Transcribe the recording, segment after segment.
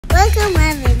Welcome,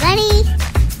 everybody.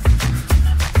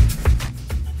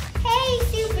 Hey,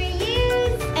 Super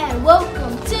Youth, and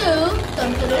welcome to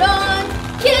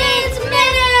Kids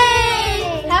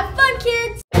Minute. Have fun,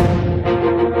 kids.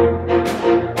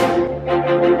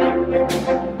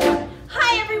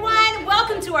 Hi, everyone.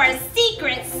 Welcome to our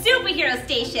secret superhero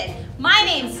station. My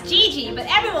name's Gigi, but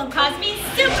everyone calls me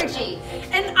Super G.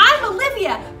 And I'm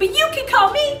Olivia, but you can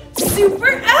call me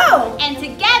Super O. And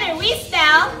together we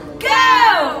spell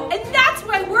Go! And that's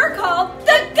why we're called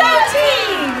the Go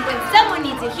Team! When someone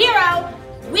needs a hero,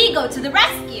 we go to the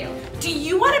rescue. Do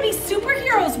you want to be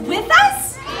superheroes with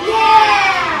us?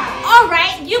 Yeah! All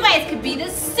right, you guys could be the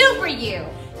Super You.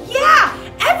 Yeah!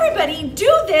 Everybody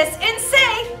do this and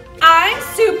say, I'm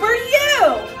Super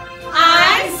You!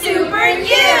 I'm Super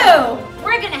You!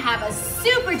 We're gonna have a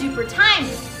super duper time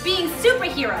being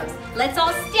superheroes. Let's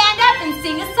all stand up and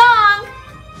sing a song.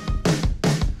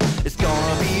 It's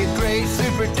gonna be a great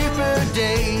super duper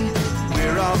day.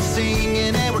 We're all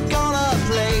singing and we're gonna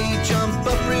play. Jump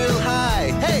up real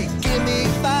high, hey, give me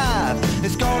 5.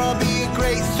 It's gonna be a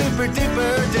great super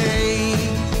duper day.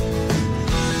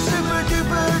 Super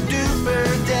duper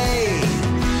duper day.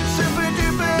 Super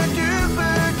duper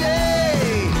duper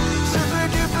day. Super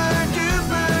duper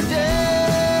duper day.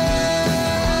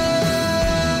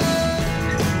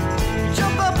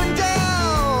 Jump up and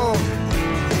down.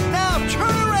 Now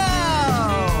turn around.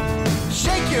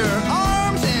 Shake your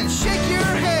arms and shake your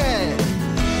head.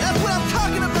 That's what I'm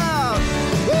talking about.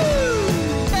 Woo!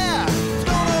 Yeah, it's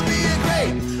gonna be a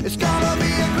great. It's gonna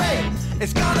be a great.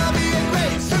 It's gonna be a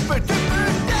great super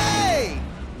duper day.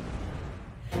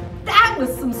 That was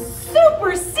some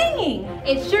super singing.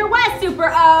 It sure was,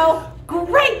 Super O.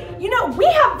 Great! You know, we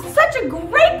have such a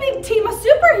great big team of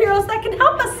superheroes that can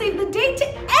help us save the day to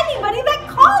anybody that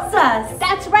calls us.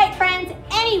 That's right, friends.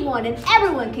 Anyone and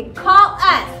everyone can call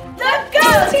us The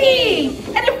Go Team!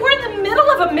 And if we're in the middle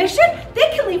of a mission, they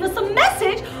can leave us a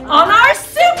message on our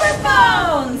super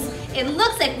phones. It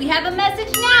looks like we have a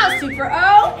message now, Super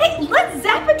O. Hey, let's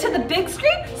zap it to the big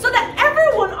screen so that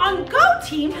everyone on Go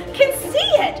Team can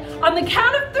see it. On the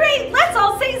count of 3, let's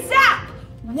all say zap.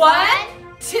 1,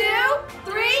 2,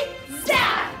 3,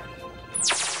 zap!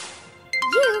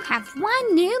 You have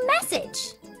one new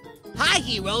message. Hi,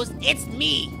 heroes. It's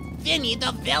me, Vinny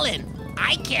the Villain.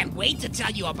 I can't wait to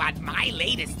tell you about my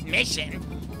latest mission.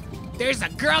 There's a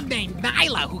girl named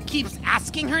Nyla who keeps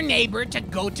asking her neighbor to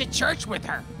go to church with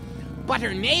her. But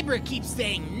her neighbor keeps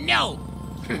saying no.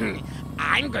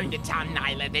 I'm going to tell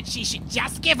Nyla that she should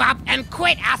just give up and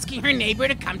quit asking her neighbor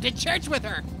to come to church with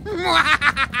her.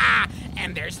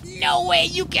 And there's no way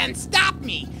you can stop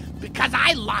me because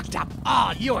I locked up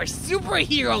all your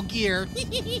superhero gear.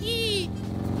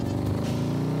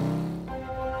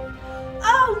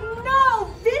 Oh no!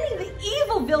 Vinny the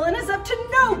evil villain is up to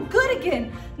no good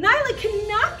again. Nyla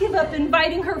cannot give up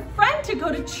inviting her friend to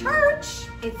go to church.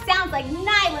 It sounds like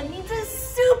Nyla needs a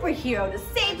superhero to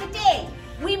save the day.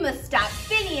 We must stop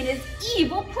Vinny and his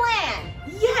evil plan.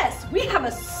 Yes, we have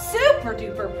a super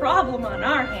duper problem on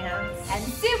our hands. And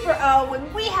Super O,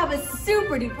 when we have a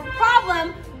super duper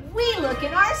problem, we look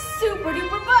in our super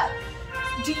duper book.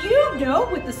 Do you know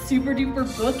what the super duper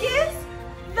book is?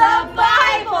 The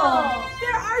Bible!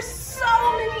 There are so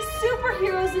many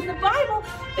superheroes in the Bible,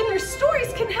 and their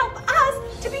stories can help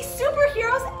us to be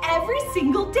superheroes every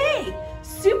single day.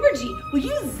 Super G, will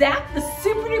you zap the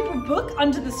super duper book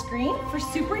onto the screen for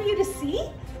Super U to see?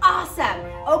 Awesome.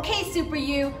 Okay, Super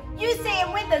U, you say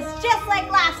it with us just like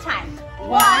last time.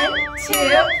 1,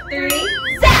 2, 3,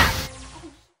 zap!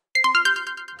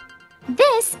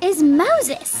 This is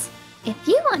Moses. If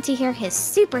you want to hear his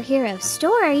superhero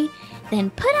story, then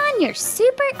put on your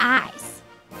super eyes.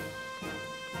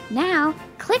 Now,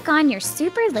 click on your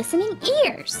super listening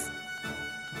ears.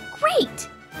 Great!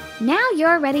 Now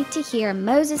you're ready to hear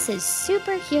Moses'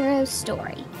 superhero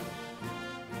story.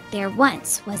 There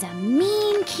once was a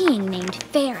mean king named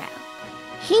Pharaoh.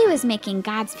 He was making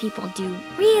God's people do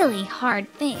really hard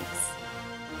things.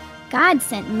 God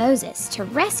sent Moses to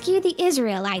rescue the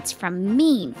Israelites from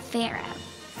mean Pharaoh.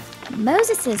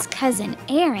 Moses' cousin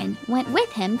Aaron went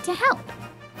with him to help.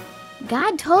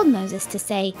 God told Moses to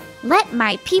say, "Let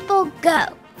my people go."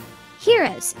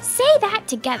 Heroes, say that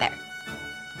together.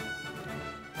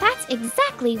 That's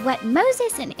exactly what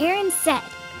Moses and Aaron said.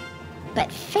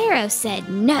 But Pharaoh said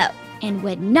no and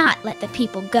would not let the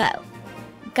people go.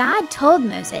 God told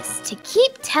Moses to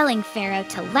keep telling Pharaoh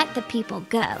to let the people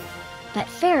go, but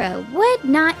Pharaoh would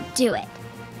not do it.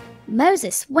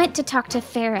 Moses went to talk to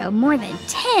Pharaoh more than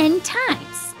 10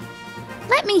 times.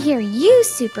 Let me hear you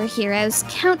superheroes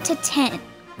count to 10.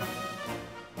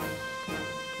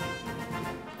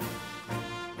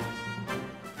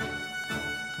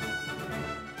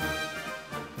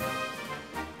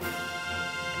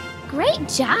 Great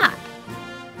job!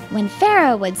 When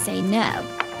Pharaoh would say no,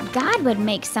 God would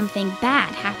make something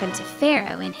bad happen to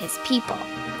Pharaoh and his people.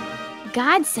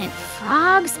 God sent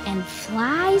frogs and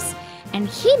flies, and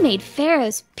he made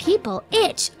Pharaoh's people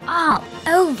itch all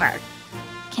over.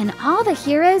 Can all the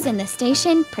heroes in the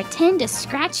station pretend to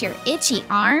scratch your itchy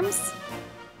arms?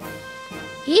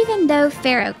 Even though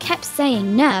Pharaoh kept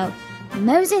saying no,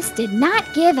 Moses did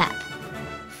not give up.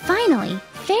 Finally,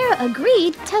 Pharaoh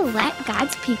agreed to let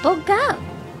God's people go.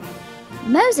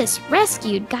 Moses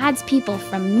rescued God's people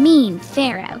from mean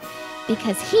Pharaoh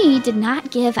because he did not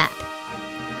give up.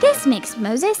 This makes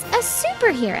Moses a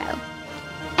superhero.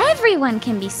 Everyone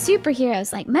can be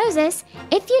superheroes like Moses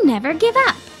if you never give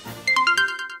up.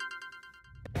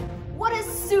 What a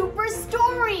super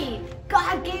story!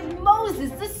 God gave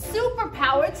Moses the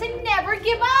superpower to never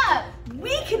give up.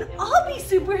 We can all be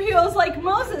superheroes like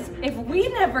Moses if we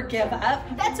never give up.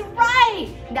 That's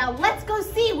right! Now let's go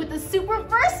see what the super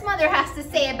verse mother has to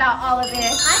say about all of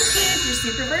this. I'm Kids, your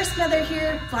super verse mother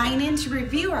here, flying in to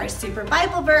review our super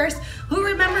Bible verse. Who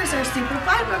remembers our super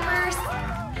Bible verse?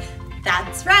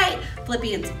 That's right,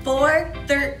 Philippians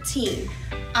 4:13.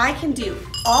 I can do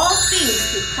all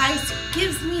things through Christ who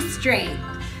gives me strength.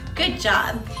 Good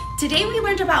job. Today we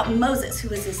learned about Moses, who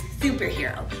is a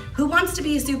superhero. Who wants to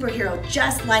be a superhero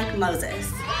just like Moses?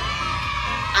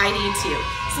 I do too.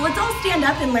 So let's all stand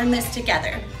up and learn this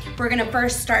together. We're gonna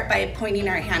first start by pointing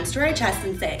our hands to our chest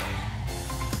and say,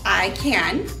 I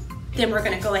can. Then we're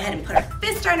gonna go ahead and put our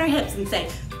fist on our hips and say,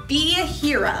 be a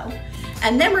hero.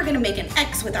 And then we're gonna make an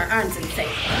X with our arms and say,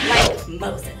 like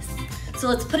Moses. So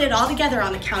let's put it all together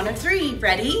on the count of 3.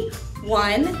 Ready?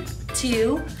 1,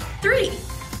 2, 3.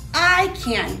 I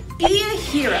can be a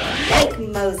hero like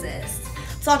Moses.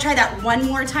 So I'll try that one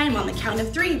more time on the count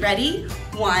of 3. Ready?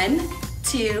 1,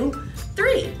 2,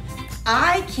 3.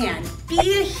 I can be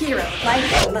a hero like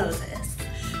Moses.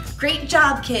 Great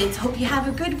job, kids. Hope you have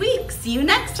a good week. See you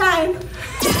next time.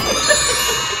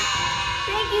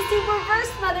 Thank you, Super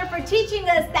Verse Mother, for teaching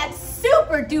us that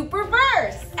super duper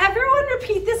verse. Everyone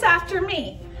repeat this after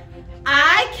me.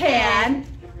 I can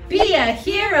be a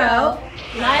hero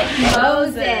like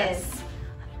Moses.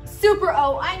 Super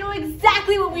O, I know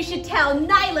exactly what we should tell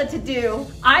Nyla to do.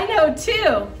 I know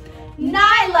too.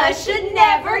 Nyla should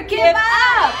never give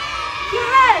up.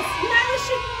 Yes, Nyla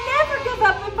should never give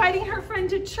up inviting her friend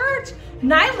to church.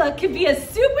 Nyla can be a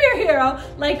superhero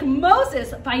like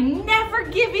Moses by never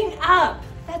giving up.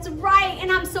 That's right,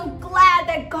 and I'm so glad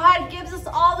that God gives us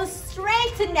all the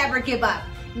strength to never give up.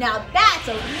 Now that's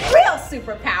a real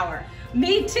superpower.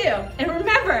 Me too. And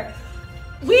remember,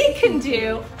 we can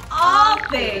do all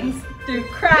things through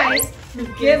Christ who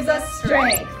gives us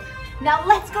strength. Now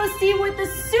let's go see what the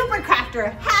Super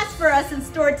Crafter has for us in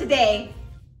store today.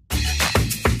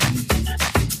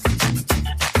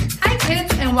 Hi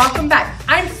kids, and welcome back.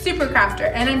 I'm Super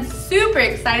Crafter, and I'm super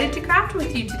excited to craft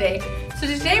with you today. So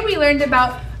today we learned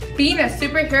about being a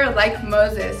superhero like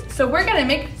Moses. So we're gonna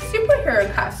make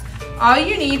superhero cuffs. All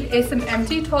you need is some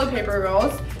empty toilet paper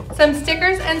rolls, some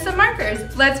stickers, and some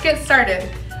markers. Let's get started.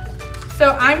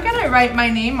 So I'm gonna write my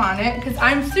name on it because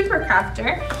I'm Super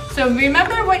Crafter. So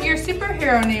remember what your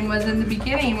superhero name was in the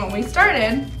beginning when we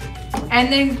started,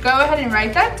 and then go ahead and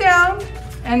write that down,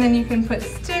 and then you can put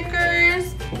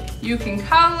stickers, you can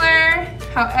color,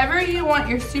 however you want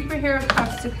your superhero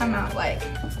cuffs to come out like.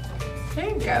 There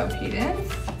you go,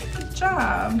 Pedence. Good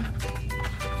job.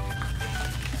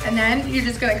 And then you're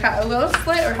just gonna cut a little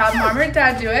slit or have mom or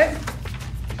dad do it.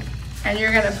 And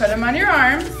you're gonna put them on your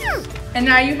arms. And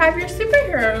now you have your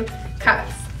superhero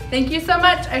cuffs. Thank you so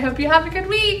much. I hope you have a good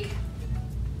week.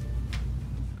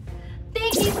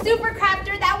 Thank you, Super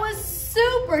Crafter. That was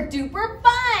super duper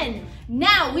fun.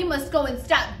 Now we must go and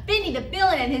stop Vinny the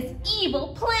villain and his evil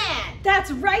plan. That's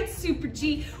right, Super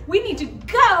G. We need to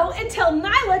go and tell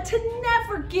Nyla to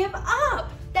never give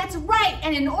up. That's right,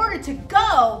 and in order to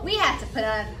go, we have to put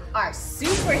on our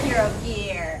superhero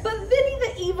gear. But Vinny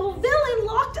the evil villain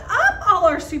locked up all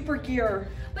our super gear.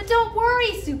 But don't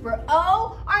worry, Super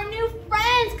O. Our new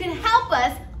friends can help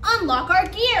us unlock our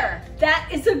gear. That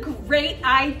is a great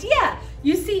idea.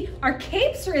 You see, our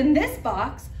capes are in this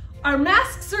box, our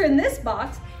masks are in this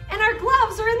box, and our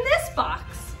gloves are in this box.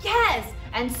 Yes,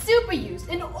 and Super Use,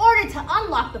 in order to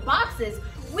unlock the boxes,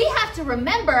 we have to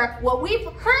remember what we've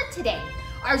heard today.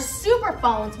 Our super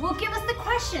phones will give us the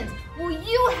questions. Will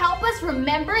you help us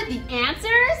remember the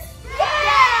answers?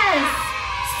 Yes!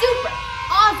 Super,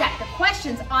 I'll zap the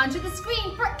questions onto the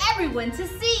screen for everyone to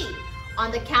see.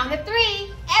 On the count of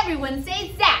 3, everyone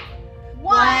say zap.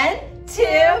 1,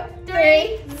 2,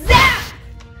 3, zap!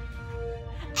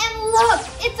 And look,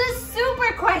 it's a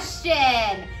super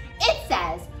question. It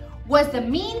says, Was the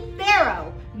mean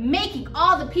Pharaoh making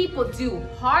all the people do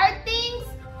hard things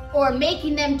or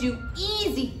making them do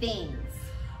easy things?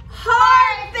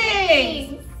 Hard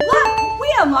things! Look,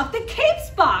 we unlocked the capes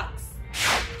box.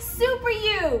 Super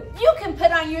you can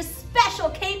put on your special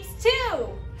capes too.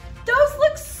 Those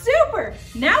look super.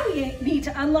 Now we need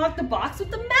to unlock the box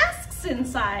with the masks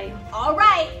inside. All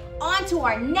right, on to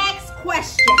our next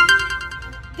question.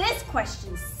 This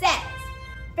question says,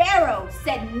 Pharaoh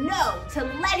said no to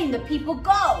letting the people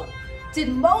go. Did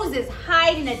Moses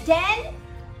hide in a den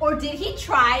or did he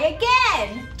try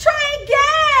again? Try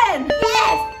again!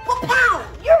 Yes! Pow!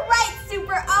 You're right,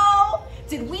 Super O!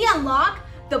 Did we unlock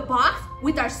the box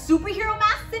with our superhero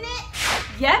masks in it?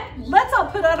 Yep, let's all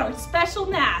put on our special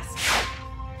masks.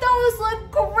 Those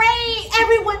look great!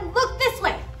 Everyone look this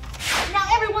way. Now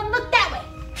everyone look that way.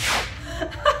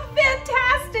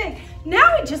 Fantastic!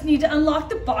 Now we just need to unlock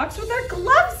the box with our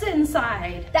gloves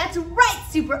inside. That's right,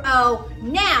 Super O.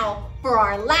 Now for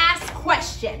our last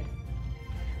question.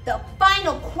 The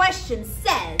final question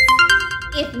says,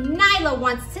 if Nyla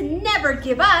wants to never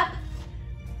give up,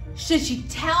 should she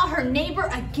tell her neighbor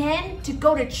again to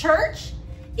go to church?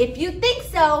 If you think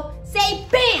so, say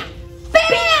bam!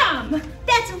 Bam!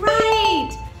 That's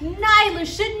right! Nyla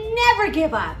should never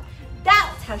give up.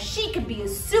 That's how she could be a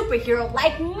superhero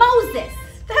like Moses.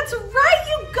 That's right,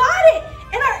 you got it!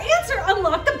 And our answer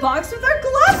unlocked the box with our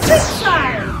gloves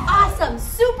inside. Awesome,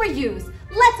 super use.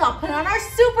 Let's all put on our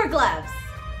super gloves.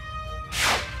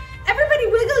 Everybody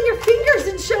wiggle your fingers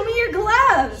and show me your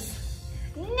gloves.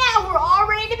 Now we're all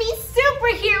ready to be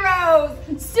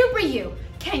superheroes. Super you,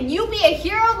 can you be a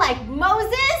hero like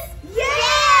Moses?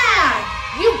 Yeah!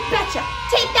 You betcha.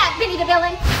 Take that, Vinny the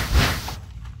Villain.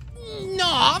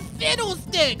 Aw,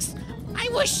 fiddlesticks! I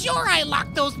was sure I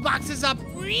locked those boxes up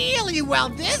really well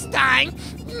this time.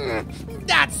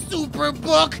 That super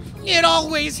book, it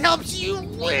always helps you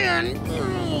win.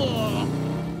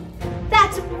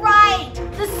 That's right.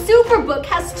 The Superbook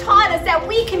has taught us that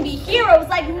we can be heroes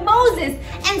like Moses,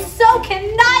 and so can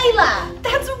Nyla.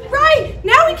 That's right.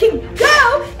 Now we can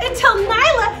go and tell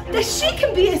Nyla that she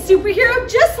can be a superhero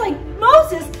just like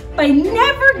Moses by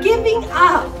never giving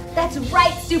up. That's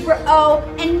right, Super O.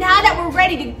 And now that we're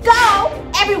ready to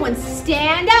go, everyone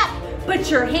stand up,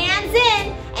 put your hands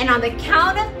in, and on the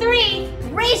count of 3,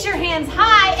 raise your hands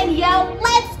high and yell,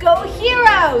 "Let's go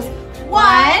heroes!"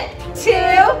 1,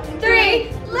 2, 3,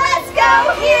 let's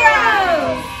go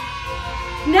heroes!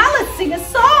 Now let's sing a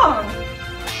song.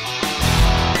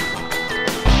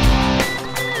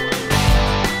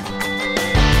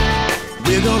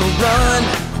 We're gonna run,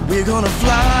 we're gonna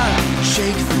fly,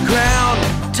 shake the ground,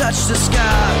 touch the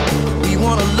sky. We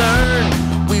wanna learn,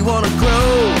 we wanna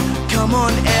grow. Come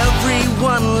on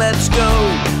everyone, let's go.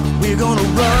 We're gonna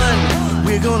run,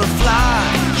 we're gonna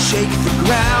fly, shake the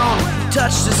ground,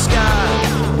 touch the sky.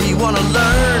 We wanna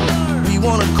learn, we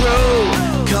wanna grow.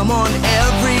 Come on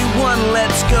everyone,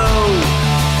 let's go.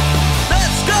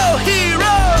 Let's go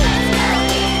heroes!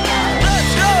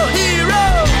 Let's go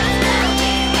heroes!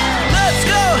 Let's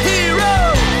go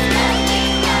heroes!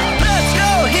 Let's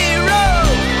go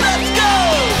heroes! Let's go!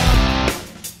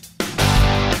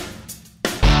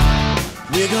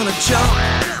 We're gonna jump,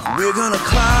 we're gonna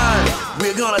climb,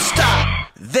 we're gonna stop,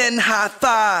 then high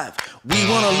five. We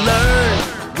wanna learn,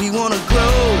 we wanna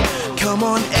grow. Come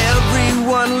on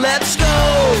everyone, let's go.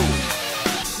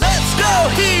 Let's go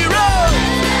heroes.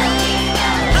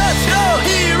 Let's go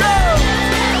heroes.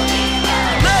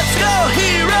 Let's go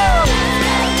heroes.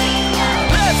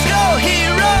 Let's go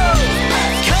heroes.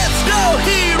 Let's go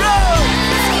heroes.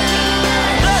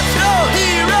 Let's go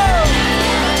heroes.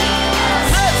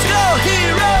 Let's go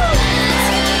heroes.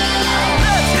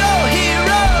 Let's go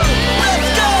heroes. Let's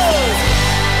go.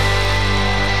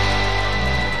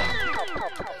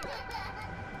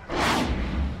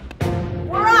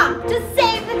 We're off to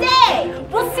save the day!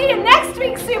 We'll see you next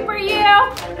week, Super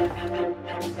You.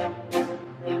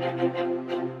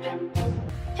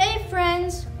 Hey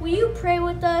friends, will you pray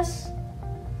with us?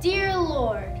 Dear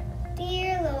Lord,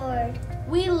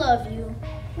 we love you.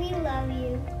 We love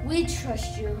you. We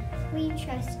trust you. We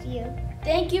trust you.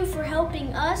 Thank you for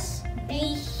helping us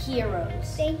be heroes.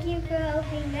 Thank you for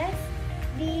helping us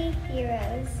be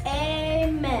heroes.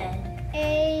 Amen.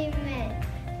 Amen.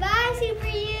 Bye, Super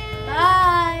You.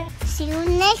 Bye. See you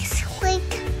next